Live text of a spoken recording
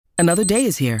Another day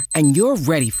is here, and you're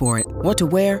ready for it. What to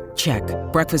wear? Check.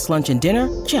 Breakfast, lunch, and dinner?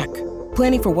 Check.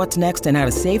 Planning for what's next and how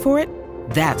to save for it?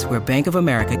 That's where Bank of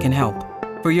America can help.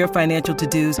 For your financial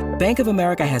to-dos, Bank of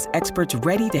America has experts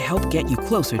ready to help get you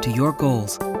closer to your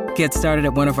goals. Get started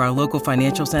at one of our local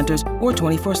financial centers or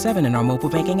 24/7 in our mobile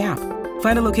banking app.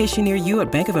 Find a location near you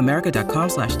at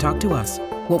bankofamerica.com/talktous.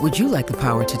 What would you like the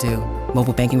power to do?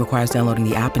 Mobile banking requires downloading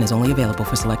the app and is only available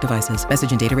for select devices.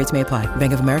 Message and data rates may apply.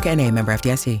 Bank of America N.A., member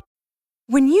FDIC.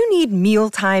 When you need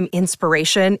mealtime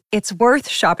inspiration, it's worth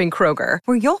shopping Kroger,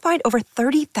 where you'll find over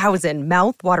 30,000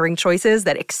 mouth-watering choices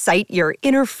that excite your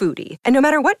inner foodie. And no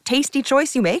matter what tasty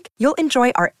choice you make, you'll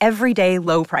enjoy our everyday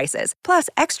low prices, plus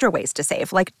extra ways to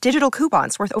save, like digital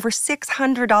coupons worth over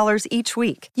 $600 each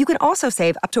week. You can also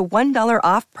save up to $1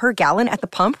 off per gallon at the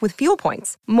pump with fuel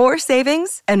points. More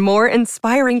savings and more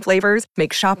inspiring flavors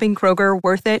make shopping Kroger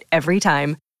worth it every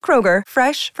time. Kroger,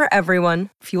 fresh for everyone.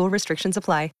 Fuel restrictions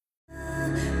apply.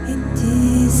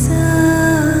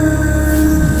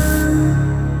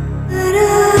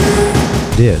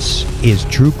 This is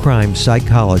True Crime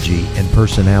Psychology and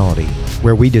Personality,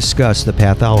 where we discuss the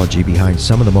pathology behind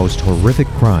some of the most horrific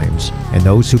crimes and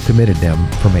those who committed them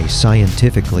from a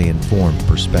scientifically informed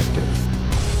perspective.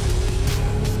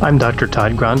 I'm Dr.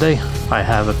 Todd Grande. I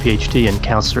have a PhD in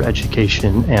counselor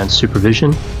education and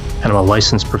supervision, and I'm a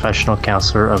licensed professional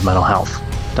counselor of mental health.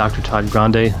 Dr. Todd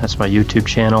Grande, that's my YouTube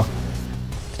channel.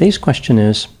 Today's question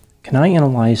is, can I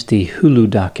analyze the Hulu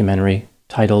documentary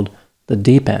titled The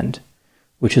Deep End,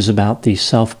 which is about the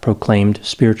self-proclaimed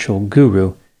spiritual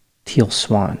guru, Teal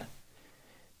Swan.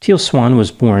 Teal Swan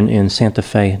was born in Santa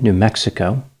Fe, New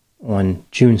Mexico on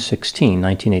June 16,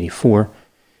 1984.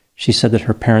 She said that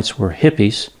her parents were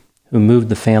hippies who moved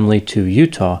the family to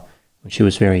Utah when she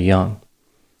was very young.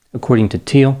 According to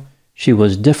Teal, she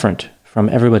was different from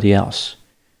everybody else.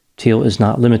 Teal is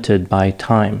not limited by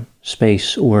time,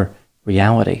 space, or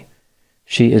reality.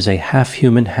 She is a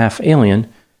half-human, half-alien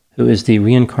who is the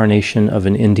reincarnation of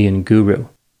an Indian guru.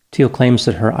 Teal claims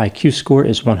that her IQ score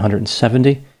is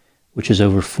 170, which is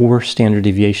over 4 standard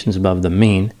deviations above the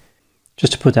mean.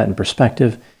 Just to put that in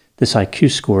perspective, this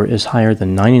IQ score is higher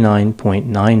than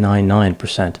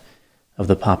 99.999% of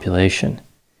the population.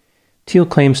 Teal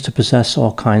claims to possess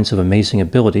all kinds of amazing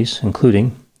abilities,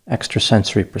 including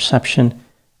extrasensory perception,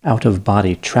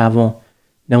 out-of-body travel,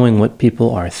 knowing what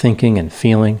people are thinking and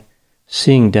feeling,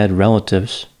 seeing dead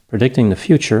relatives, predicting the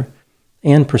future,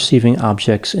 and perceiving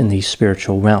objects in the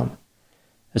spiritual realm.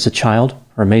 As a child,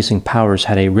 her amazing powers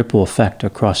had a ripple effect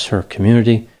across her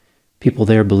community. People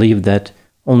there believed that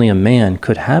only a man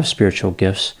could have spiritual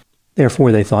gifts,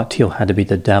 therefore they thought Teal had to be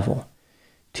the devil.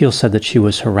 Teal said that she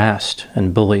was harassed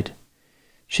and bullied.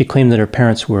 She claimed that her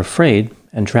parents were afraid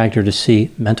and dragged her to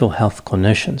see mental health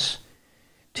clinicians.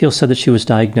 Teal said that she was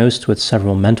diagnosed with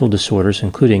several mental disorders,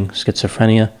 including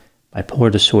schizophrenia,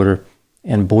 bipolar disorder,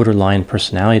 and borderline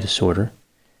personality disorder.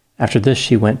 After this,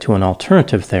 she went to an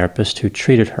alternative therapist who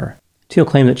treated her. Teal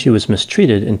claimed that she was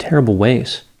mistreated in terrible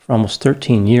ways for almost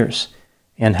 13 years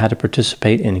and had to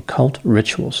participate in cult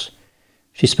rituals.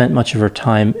 She spent much of her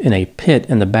time in a pit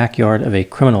in the backyard of a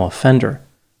criminal offender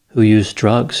who used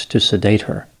drugs to sedate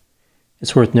her.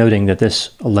 It's worth noting that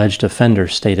this alleged offender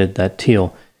stated that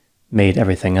Teal made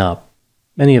everything up.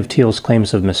 Many of Teal's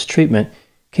claims of mistreatment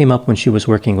came up when she was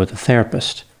working with a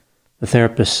therapist. The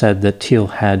therapist said that Teal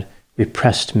had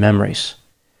repressed memories.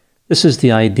 This is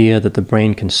the idea that the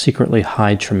brain can secretly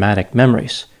hide traumatic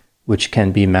memories, which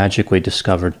can be magically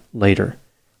discovered later.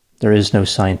 There is no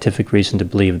scientific reason to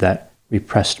believe that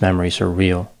repressed memories are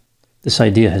real. This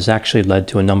idea has actually led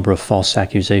to a number of false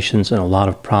accusations and a lot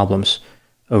of problems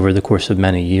over the course of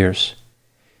many years.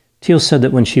 Teal said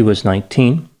that when she was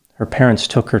 19, her parents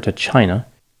took her to China.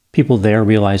 People there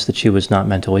realized that she was not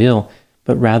mentally ill,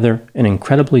 but rather an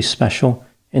incredibly special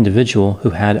individual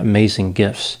who had amazing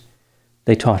gifts.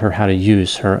 They taught her how to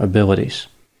use her abilities.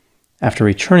 After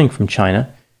returning from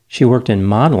China, she worked in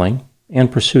modeling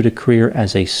and pursued a career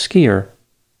as a skier,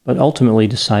 but ultimately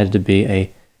decided to be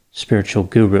a spiritual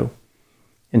guru.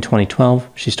 In 2012,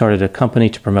 she started a company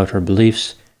to promote her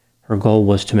beliefs. Her goal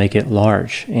was to make it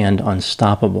large and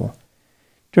unstoppable.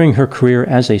 During her career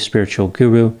as a spiritual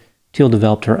guru, Teal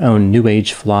developed her own New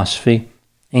Age philosophy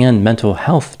and mental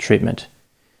health treatment.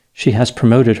 She has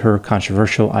promoted her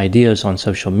controversial ideas on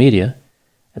social media.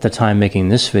 At the time making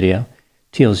this video,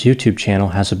 Teal's YouTube channel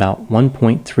has about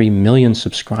 1.3 million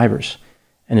subscribers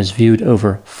and is viewed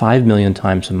over 5 million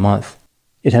times a month.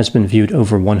 It has been viewed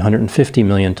over 150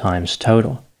 million times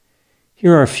total.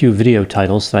 Here are a few video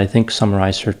titles that I think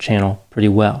summarize her channel pretty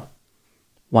well.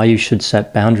 Why You Should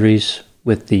Set Boundaries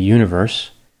with the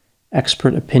Universe,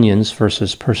 Expert Opinions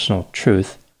versus Personal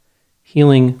Truth,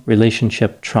 healing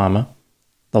relationship trauma,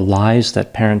 the lies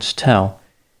that parents tell,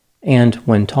 and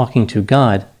when talking to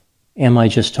God, am I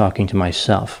just talking to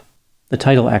myself? The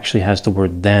title actually has the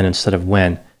word then instead of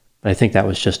when, but I think that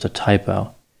was just a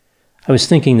typo. I was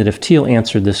thinking that if Teal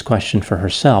answered this question for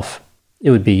herself,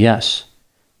 it would be yes,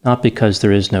 not because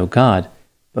there is no God,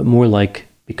 but more like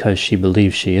because she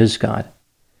believes she is God.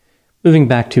 Moving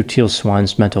back to Teal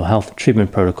Swan's mental health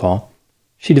treatment protocol,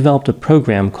 she developed a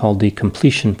program called the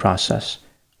Completion Process,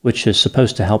 which is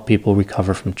supposed to help people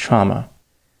recover from trauma.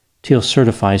 Teal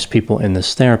certifies people in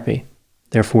this therapy,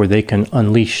 therefore they can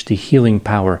unleash the healing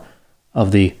power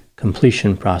of the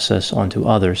completion process onto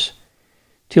others.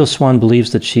 Teal Swan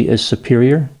believes that she is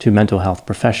superior to mental health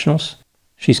professionals.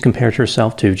 She's compared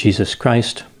herself to Jesus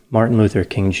Christ, Martin Luther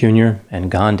King Jr., and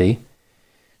Gandhi.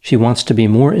 She wants to be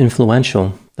more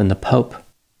influential than the Pope.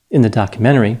 In the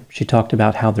documentary, she talked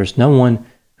about how there's no one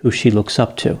who she looks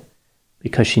up to,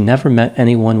 because she never met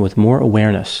anyone with more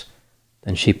awareness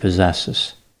than she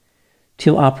possesses.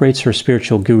 Teal operates her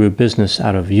spiritual guru business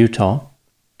out of Utah.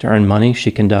 To earn money,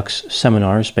 she conducts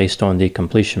seminars based on the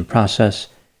completion process,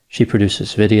 she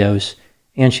produces videos,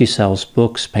 and she sells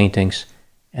books, paintings,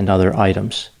 and other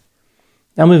items.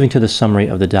 Now moving to the summary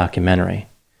of the documentary.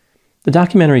 The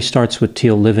documentary starts with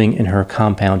Teal living in her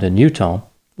compound in Utah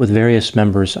with various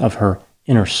members of her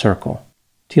inner circle.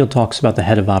 Teal talks about the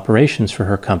head of operations for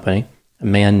her company, a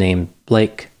man named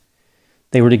Blake.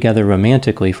 They were together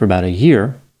romantically for about a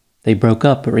year. They broke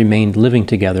up but remained living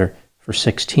together for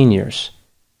 16 years.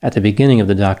 At the beginning of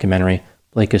the documentary,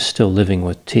 Blake is still living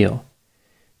with Teal.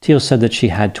 Teal said that she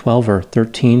had 12 or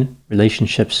 13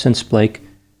 relationships since Blake.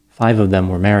 5 of them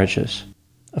were marriages.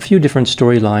 A few different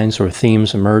storylines or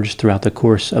themes emerged throughout the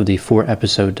course of the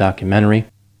 4-episode documentary.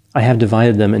 I have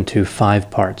divided them into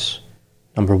 5 parts.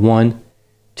 Number 1,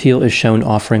 Teal is shown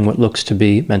offering what looks to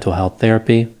be mental health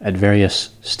therapy at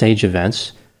various stage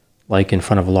events, like in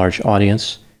front of a large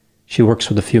audience. She works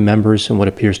with a few members in what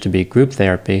appears to be group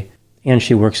therapy, and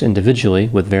she works individually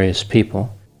with various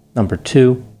people. Number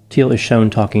 2, Teal is shown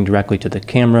talking directly to the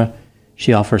camera.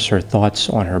 She offers her thoughts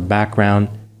on her background,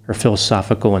 her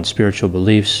philosophical and spiritual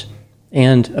beliefs,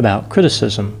 and about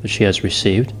criticism that she has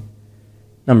received.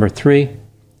 Number 3,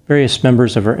 various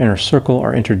members of her inner circle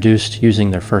are introduced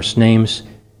using their first names.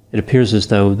 It appears as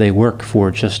though they work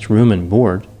for just room and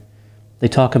board. They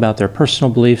talk about their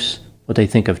personal beliefs, what they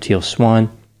think of Teal Swan,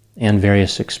 and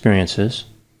various experiences.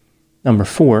 Number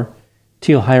 4,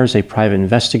 Teal hires a private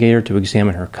investigator to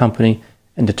examine her company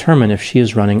and determine if she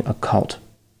is running a cult.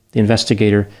 The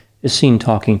investigator is seen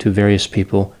talking to various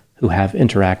people who have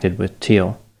interacted with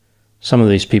Teal. Some of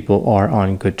these people are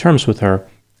on good terms with her,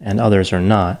 and others are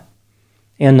not.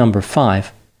 And number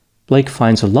 5, Blake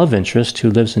finds a love interest who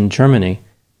lives in Germany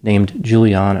named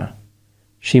Juliana.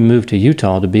 She moved to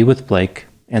Utah to be with Blake,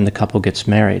 and the couple gets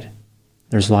married.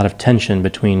 There's a lot of tension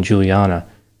between Juliana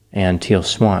and Teal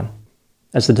Swan.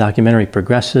 As the documentary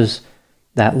progresses,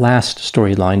 that last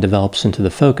storyline develops into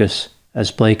the focus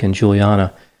as Blake and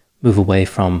Juliana move away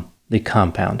from the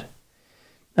compound.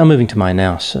 Now moving to my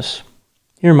analysis.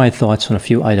 Here are my thoughts on a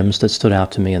few items that stood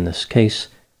out to me in this case.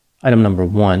 Item number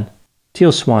 1,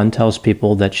 Teal Swan tells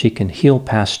people that she can heal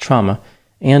past trauma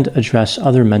and address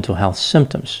other mental health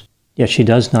symptoms, yet she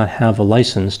does not have a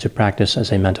license to practice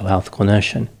as a mental health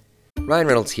clinician. Ryan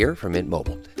Reynolds here from Mint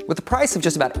Mobile. With the price of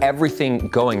just about everything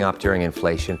going up during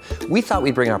inflation, we thought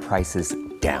we'd bring our prices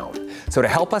down. So to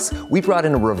help us, we brought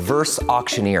in a reverse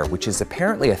auctioneer, which is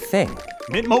apparently a thing.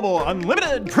 Mint Mobile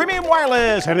Unlimited Premium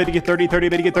Wireless. How to get 30, 30,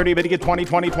 bit to get 30, bit to get 20,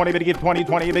 20, 20, bit to get 20,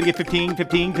 20, bit to get 15,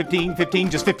 15, 15,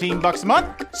 15, just $15 a month?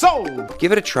 Sold!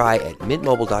 Give it a try at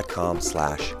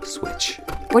mintmobile.com/switch.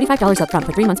 $45 up front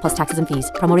for 3 months plus taxes and fees.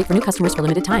 Promo rate for new customers for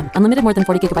limited time. Unlimited more than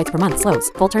 40 gigabytes per month.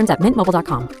 Slows full terms at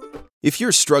mintmobile.com. If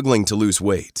you're struggling to lose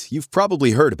weight, you've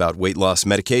probably heard about weight loss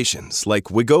medications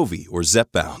like Wegovy or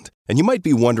Zepbound, and you might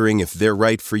be wondering if they're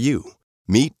right for you.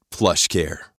 Meet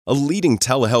PlushCare, a leading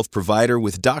telehealth provider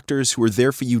with doctors who are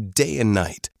there for you day and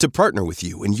night to partner with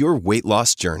you in your weight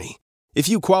loss journey. If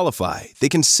you qualify, they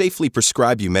can safely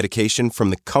prescribe you medication from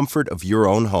the comfort of your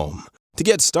own home. To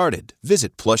get started,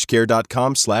 visit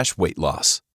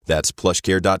plushcare.com/weight-loss. That's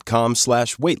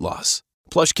plushcare.com/weight-loss.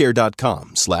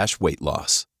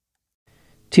 plushcare.com/weight-loss.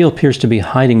 Teal appears to be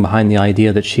hiding behind the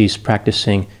idea that she's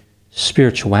practicing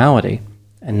spirituality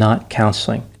and not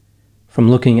counseling.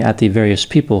 From looking at the various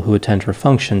people who attend her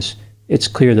functions, it's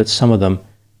clear that some of them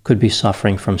could be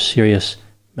suffering from serious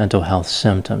mental health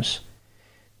symptoms.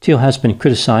 Teal has been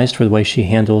criticized for the way she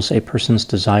handles a person's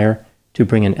desire to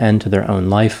bring an end to their own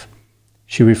life.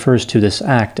 She refers to this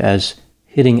act as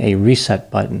hitting a reset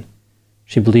button.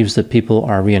 She believes that people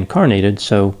are reincarnated,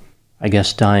 so I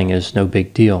guess dying is no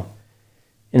big deal.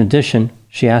 In addition,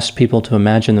 she asks people to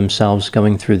imagine themselves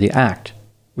going through the act,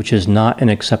 which is not an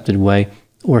accepted way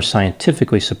or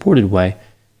scientifically supported way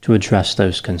to address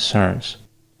those concerns.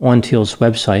 On Teal's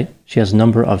website, she has a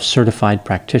number of certified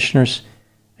practitioners.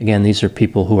 Again, these are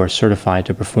people who are certified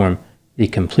to perform the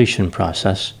completion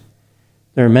process.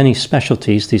 There are many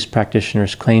specialties these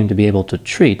practitioners claim to be able to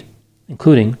treat,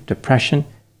 including depression,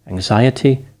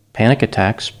 anxiety, panic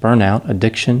attacks, burnout,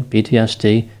 addiction,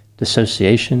 PTSD,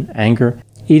 dissociation, anger,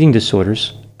 eating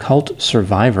disorders, cult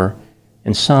survivor,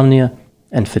 insomnia,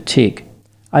 and fatigue.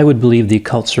 I would believe the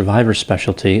cult survivor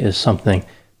specialty is something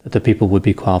that the people would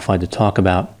be qualified to talk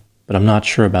about, but I'm not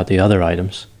sure about the other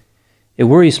items. It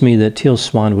worries me that Teal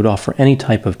Swan would offer any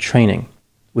type of training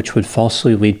which would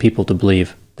falsely lead people to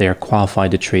believe they are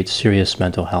qualified to treat serious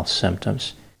mental health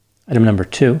symptoms. Item number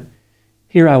 2.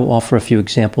 Here I will offer a few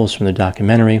examples from the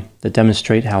documentary that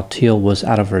demonstrate how Teal was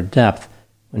out of her depth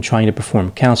when trying to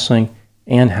perform counseling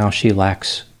and how she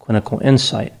lacks clinical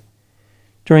insight.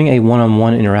 During a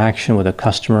one-on-one interaction with a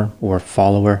customer or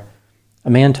follower, a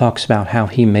man talks about how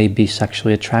he may be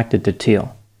sexually attracted to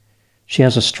Teal. She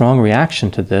has a strong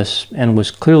reaction to this and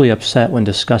was clearly upset when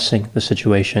discussing the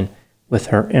situation with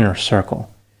her inner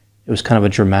circle. It was kind of a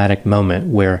dramatic moment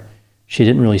where she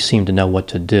didn't really seem to know what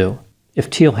to do. If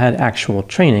Teal had actual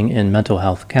training in mental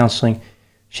health counseling,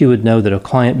 she would know that a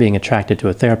client being attracted to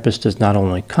a therapist is not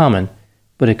only common,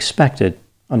 but expected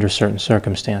under certain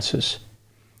circumstances.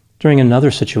 During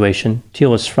another situation,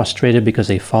 Teal is frustrated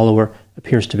because a follower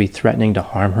appears to be threatening to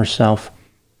harm herself.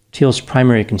 Teal's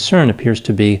primary concern appears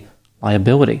to be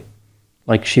liability,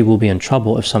 like she will be in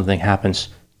trouble if something happens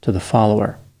to the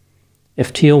follower.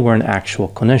 If Teal were an actual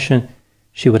clinician,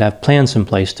 she would have plans in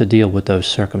place to deal with those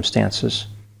circumstances.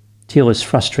 Teal is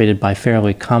frustrated by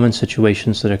fairly common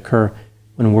situations that occur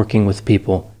when working with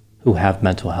people who have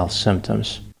mental health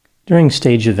symptoms. During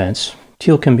stage events,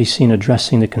 Teal can be seen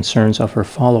addressing the concerns of her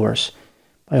followers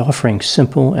by offering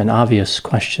simple and obvious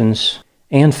questions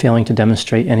and failing to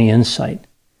demonstrate any insight.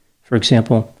 For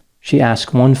example, she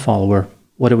asked one follower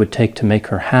what it would take to make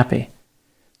her happy.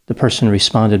 The person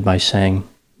responded by saying,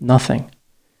 "Nothing."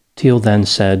 Teal then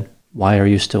said, "Why are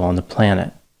you still on the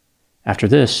planet?" After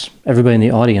this, everybody in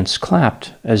the audience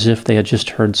clapped as if they had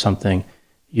just heard something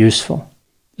useful.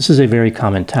 This is a very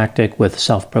common tactic with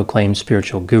self-proclaimed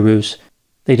spiritual gurus.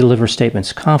 They deliver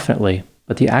statements confidently,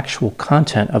 but the actual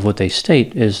content of what they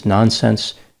state is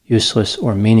nonsense, useless,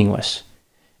 or meaningless.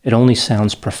 It only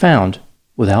sounds profound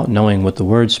without knowing what the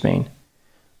words mean.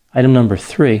 Item number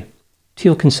 3,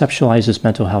 Teal conceptualizes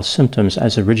mental health symptoms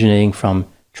as originating from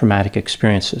traumatic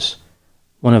experiences.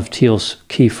 One of Teal's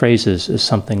key phrases is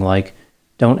something like,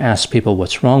 "Don't ask people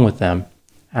what's wrong with them,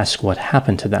 ask what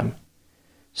happened to them."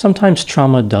 Sometimes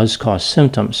trauma does cause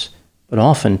symptoms, but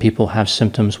often people have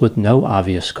symptoms with no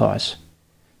obvious cause.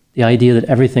 The idea that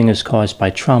everything is caused by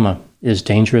trauma is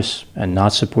dangerous and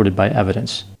not supported by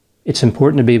evidence. It's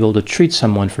important to be able to treat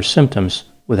someone for symptoms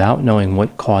without knowing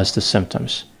what caused the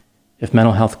symptoms. If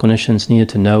mental health clinicians needed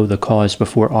to know the cause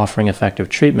before offering effective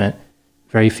treatment,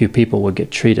 very few people would get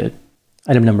treated.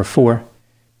 Item number 4,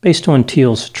 based on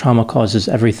Teal's trauma causes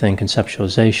everything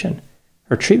conceptualization,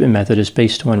 her treatment method is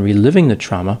based on reliving the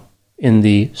trauma in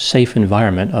the safe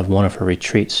environment of one of her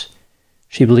retreats.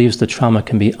 She believes the trauma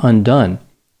can be undone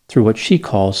through what she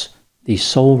calls the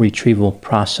soul retrieval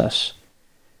process.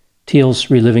 Teal's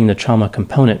reliving the trauma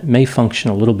component may function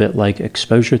a little bit like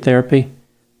exposure therapy,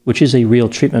 which is a real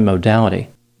treatment modality,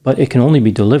 but it can only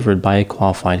be delivered by a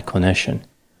qualified clinician.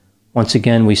 Once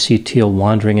again, we see Teal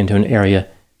wandering into an area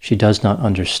she does not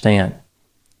understand.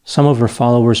 Some of her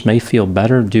followers may feel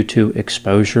better due to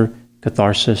exposure,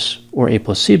 catharsis, or a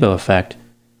placebo effect,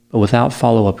 but without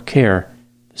follow-up care,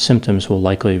 the symptoms will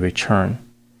likely return.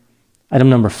 Item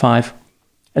number 5.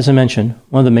 As I mentioned,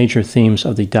 one of the major themes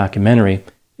of the documentary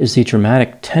is the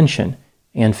dramatic tension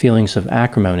and feelings of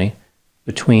acrimony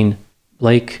between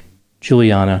Blake,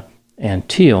 Juliana, and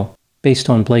Teal, based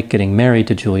on Blake getting married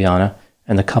to Juliana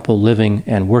and the couple living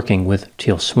and working with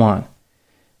Teal Swan.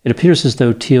 It appears as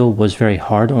though Teal was very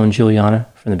hard on Juliana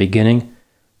from the beginning,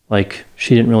 like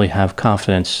she didn't really have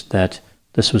confidence that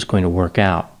this was going to work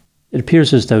out. It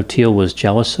appears as though Teal was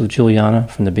jealous of Juliana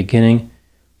from the beginning,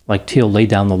 like Teal laid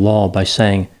down the law by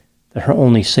saying that her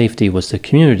only safety was the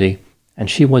community and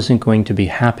she wasn't going to be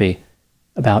happy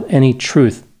about any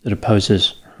truth that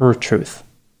opposes her truth.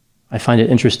 I find it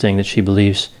interesting that she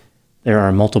believes there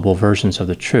are multiple versions of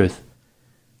the truth.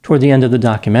 Toward the end of the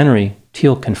documentary,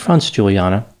 Teal confronts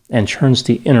Juliana and turns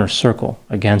the inner circle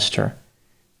against her.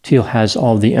 Teal has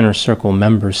all of the inner circle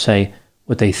members say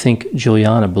what they think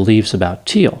Juliana believes about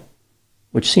Teal,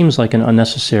 which seems like an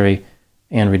unnecessary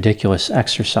and ridiculous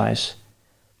exercise.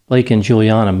 Blake and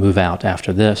Juliana move out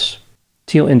after this.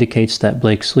 Teal indicates that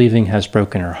Blake's leaving has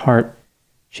broken her heart.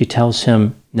 She tells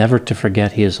him never to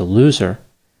forget he is a loser.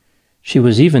 She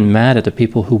was even mad at the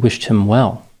people who wished him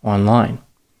well online.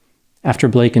 After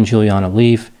Blake and Juliana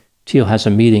leave, Teal has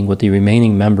a meeting with the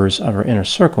remaining members of her inner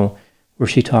circle where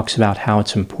she talks about how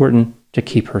it's important to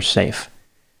keep her safe.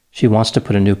 She wants to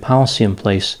put a new policy in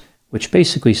place which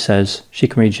basically says she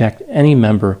can reject any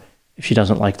member if she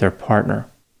doesn't like their partner.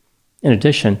 In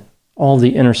addition, all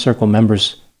the inner circle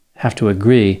members have to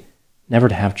agree never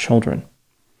to have children.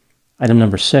 Item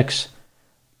number 6.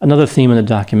 Another theme in the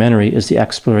documentary is the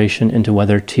exploration into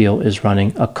whether Teal is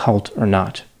running a cult or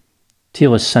not.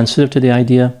 Teal is sensitive to the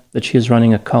idea that she is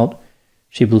running a cult.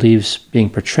 She believes being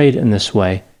portrayed in this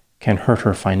way can hurt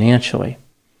her financially.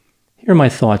 Here are my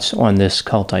thoughts on this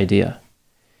cult idea.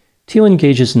 Teal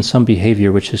engages in some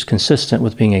behavior which is consistent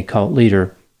with being a cult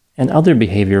leader, and other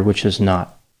behavior which is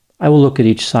not. I will look at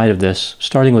each side of this,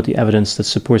 starting with the evidence that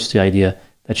supports the idea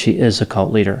that she is a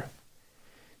cult leader.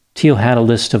 Teal had a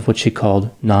list of what she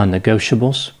called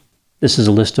non-negotiables. This is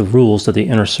a list of rules that the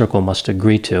inner circle must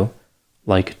agree to,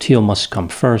 like Teal must come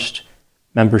first,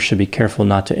 members should be careful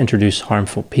not to introduce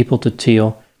harmful people to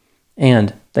Teal,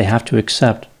 and they have to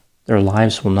accept their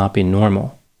lives will not be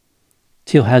normal.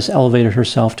 Teal has elevated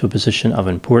herself to a position of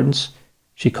importance.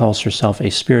 She calls herself a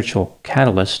spiritual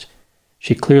catalyst.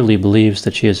 She clearly believes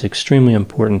that she is extremely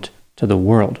important to the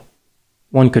world.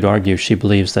 One could argue she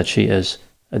believes that she is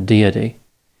a deity.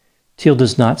 Teal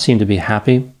does not seem to be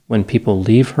happy when people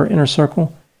leave her inner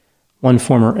circle. One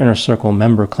former inner circle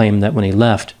member claimed that when he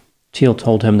left, Teal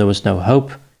told him there was no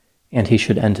hope and he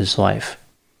should end his life.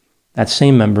 That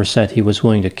same member said he was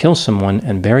willing to kill someone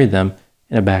and bury them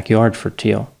in a backyard for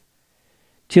Teal.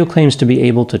 Teal claims to be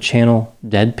able to channel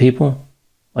dead people,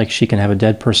 like she can have a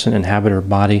dead person inhabit her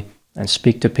body and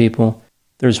speak to people.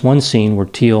 There's one scene where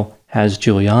Teal has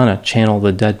Juliana channel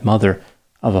the dead mother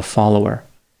of a follower.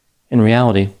 In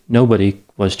reality, nobody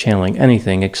was channeling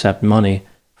anything except money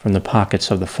from the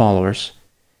pockets of the followers.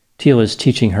 Teal is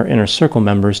teaching her inner circle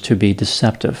members to be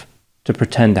deceptive, to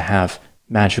pretend to have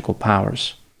magical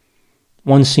powers.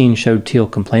 One scene showed Teal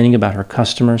complaining about her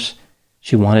customers.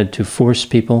 She wanted to force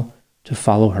people to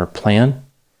follow her plan.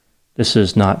 This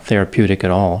is not therapeutic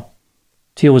at all.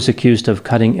 Teal was accused of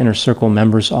cutting inner circle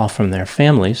members off from their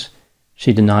families.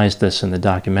 She denies this in the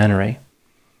documentary.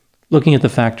 Looking at the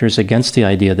factors against the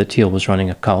idea that Teal was running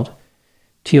a cult,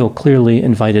 Teal clearly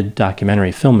invited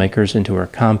documentary filmmakers into her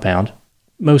compound.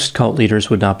 Most cult leaders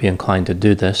would not be inclined to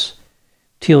do this.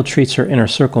 Teal treats her inner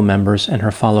circle members and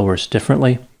her followers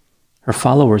differently. Her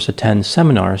followers attend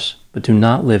seminars but do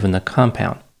not live in the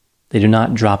compound. They do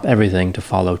not drop everything to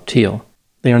follow Teal.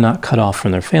 They are not cut off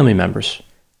from their family members.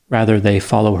 Rather, they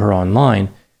follow her online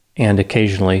and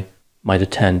occasionally might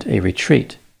attend a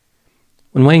retreat.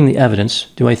 When weighing the evidence,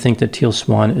 do I think that Teal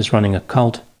Swan is running a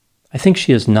cult? I think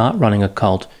she is not running a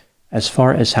cult as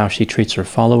far as how she treats her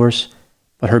followers,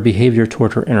 but her behavior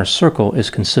toward her inner circle is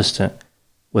consistent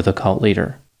with a cult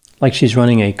leader, like she's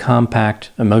running a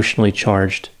compact, emotionally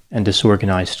charged, and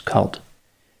disorganized cult.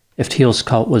 If Teal's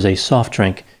cult was a soft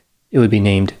drink, it would be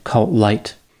named Cult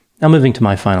Light. Now moving to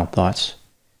my final thoughts.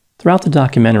 Throughout the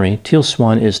documentary, Teal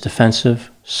Swan is defensive,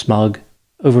 smug,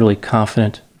 overly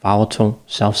confident, volatile,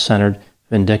 self-centered,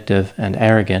 vindictive, and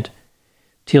arrogant.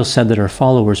 Teal said that her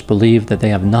followers believe that they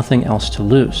have nothing else to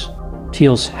lose.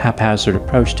 Teal's haphazard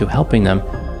approach to helping them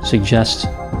suggests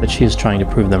that she is trying to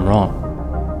prove them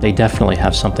wrong. They definitely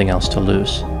have something else to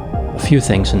lose. A few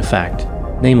things, in fact,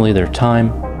 namely their time,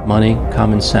 money,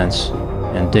 common sense,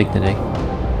 and dignity.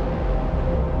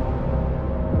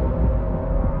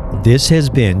 This has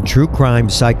been True Crime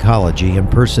Psychology and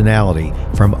Personality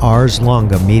from Ars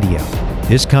Longa Media.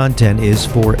 This content is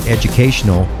for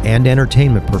educational and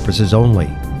entertainment purposes only.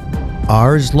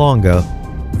 Ars Longa,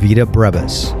 Vita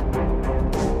Brevis.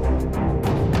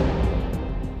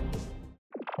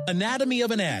 Anatomy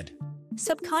of an ad.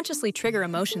 Subconsciously trigger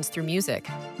emotions through music.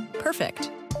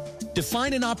 Perfect.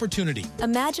 Define an opportunity.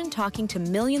 Imagine talking to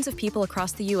millions of people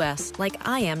across the U.S. like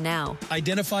I am now.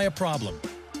 Identify a problem.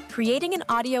 Creating an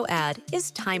audio ad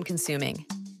is time-consuming.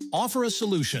 Offer a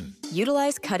solution.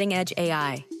 Utilize cutting-edge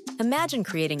AI. Imagine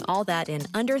creating all that in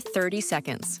under 30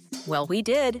 seconds. Well, we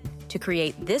did to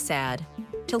create this ad.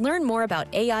 To learn more about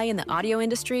AI in the audio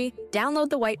industry, download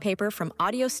the white paper from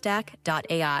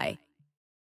audiostack.ai.